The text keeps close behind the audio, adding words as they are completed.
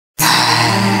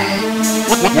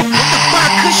What the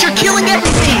fuck? Cause you're killing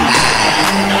everything!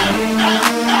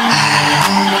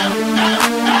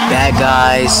 Bad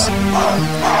guys.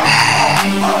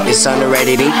 It's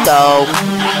underrated though.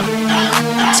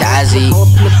 Tazzy.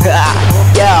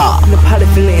 Yeah. I'm the pilot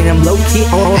feeling I'm low-key.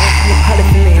 I'm the pilot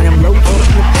feeling I'm low-key.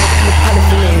 I'm the pilot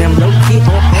feeling I'm low-key.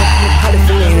 I'm the pilot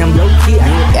feeling I'm low-key.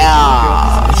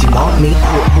 Yeah. She want me.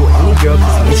 Any girl,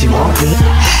 cause she want me.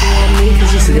 She want me cause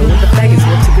she sitting with the faggots.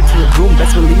 Well, took her to the room,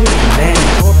 best believe me, man.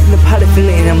 I'm the pilot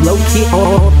feeling I'm low-key.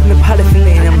 I'm the pilot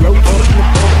feeling I'm low-key.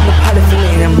 I'm the pilot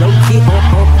feeling I'm low-key.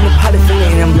 I'm the pilot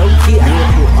feeling I'm low-key.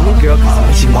 Any girl,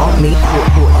 cause she want me.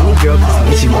 Any girl,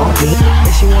 cause she want me.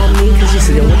 She want me cause she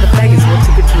sitting with the faggots. Well,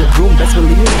 took her to the room, best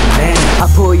believe me, man. I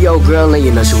pull your girl and you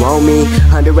know she want me.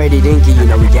 Underrated inky, you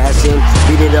know we gassing.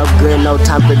 Beat it up good, no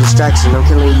time for distraction. I'm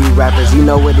killing you rappers, you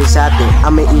know what is happening.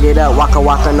 I'ma eat it up, waka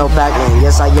waka, no factoring.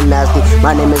 Yes, I am nasty,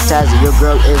 my name is Tazzy. Your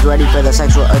girl is ready for the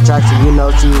sexual attraction. You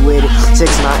know she with it,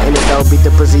 6'9" in it though. Beat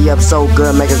the pussy up so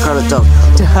good, make her curl her toe.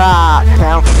 Ha,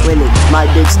 pound, winning. My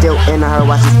dick still in her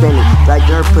while she's spinning. Like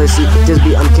her pussy, just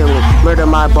be I'm killing. Murder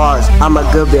my bars, I'm a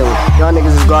good villain. Y'all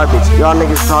niggas is garbage, y'all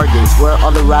niggas targets. Where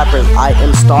are the rappers? I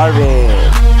am starving,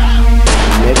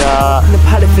 nigga. I'm the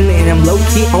pilot feeling I'm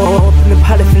low-key. I'm the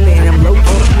pilot feeling I'm low-key.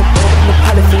 I'm the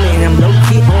pilot feeling I'm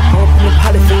low-key. I'm the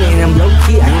pilot feeling I'm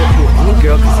low-key. Any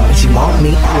girl cause she want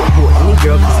me. Any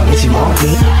girl cause she want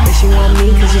me. She want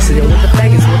me cause she sitting with the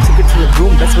faggots. Well, took her to the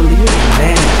room, best believe me,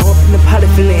 man. I'm the pilot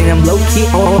feeling I'm low-key.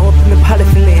 I'm the pilot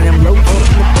feeling I'm low-key.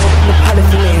 I'm the pilot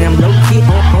feeling I'm low-key.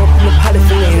 I'm the pilot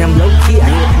feeling I'm low-key.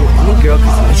 Any girl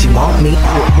cause she want me.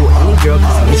 Any girl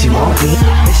cause she want me.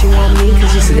 She want me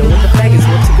cause she sitting with the faggots.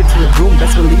 Well, took her to the room,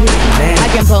 best believe me, man. I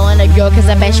can pull in a girl cause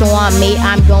I bet she want me.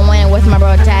 I'm going with my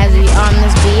bro Tazzy on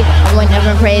this beat. I went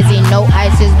never crazy, no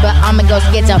ISIS, but I'ma go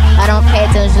schizo. I don't pay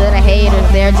attention to the haters,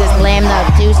 they're just lame up.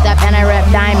 Two-step and I rep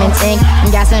diamonds ink.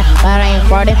 I'm guessing, but I ain't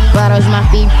farting. Bottles my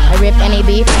feet, I rip any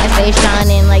beat. I stay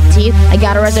shining like teeth. I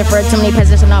got arrested for too many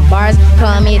positional bars.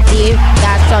 Call me a thief.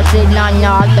 Got started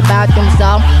knocked about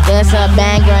themselves. This a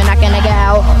banger and I can nigga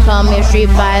out. Call me a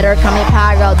street fighter, call me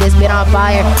pyro. This beat on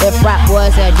fire. If rap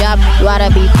was a job, you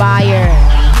oughta be fired.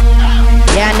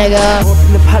 Yeah, nigga.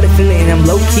 I'm the pilot feeling I'm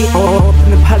low-key. I'm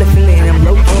the pilot feeling I'm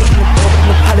low-key. I'm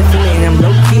the pilot feeling I'm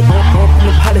low-key. I'm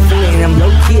the pilot feeling I'm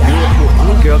low-key.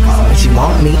 Any girl cause she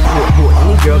want me.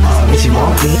 Any girl cause she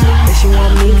want me. She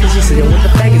want me cause she sitting with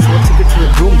the faggots. Well, took her to the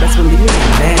room, best believe me,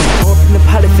 man. I'm the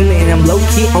pilot feeling I'm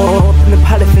low-key. I'm the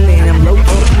pilot feeling I'm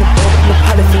low-key. I'm the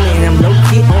pilot feeling I'm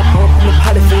low-key. I'm the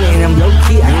pilot feeling I'm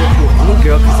low-key. Any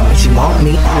girl cause she want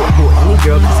me. Any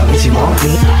girl cause she want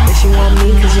me. She want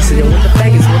me cause she sitting with the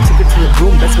faggots. Well, took her to the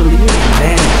room, best believe me,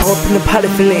 man. I'm the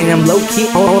pilot feeling I'm low-key.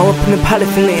 I'm the pilot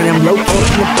feeling I'm low-key.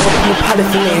 I'm the pilot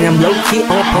feeling I'm low-key.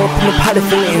 I'm the pilot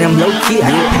feeling I'm low-key.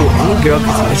 Any girl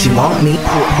cause she want me.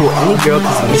 Any girl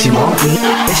cause she want me.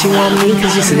 She want me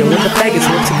cause she sitting with the faggots.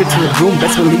 Well, took her to the room,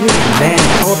 best believe me, man.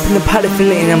 I'm the pilot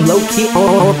feeling I'm low-key.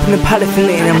 I'm the pilot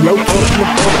feeling I'm low-key. I'm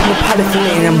the pilot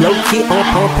feeling I'm low-key. I'm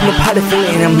the pilot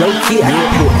feeling I'm low-key.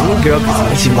 Any girl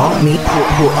cause she want me.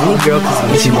 Any girl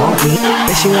cause she want me.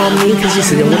 She want me cause she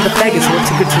sitting with the faggots. Well,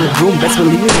 took her to the room, best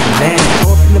believe me, man.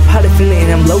 I'm the pilot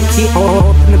feeling I'm low-key.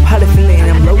 I'm the pilot feeling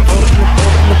I'm low-key.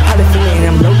 I'm the pilot feeling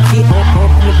I'm low-key.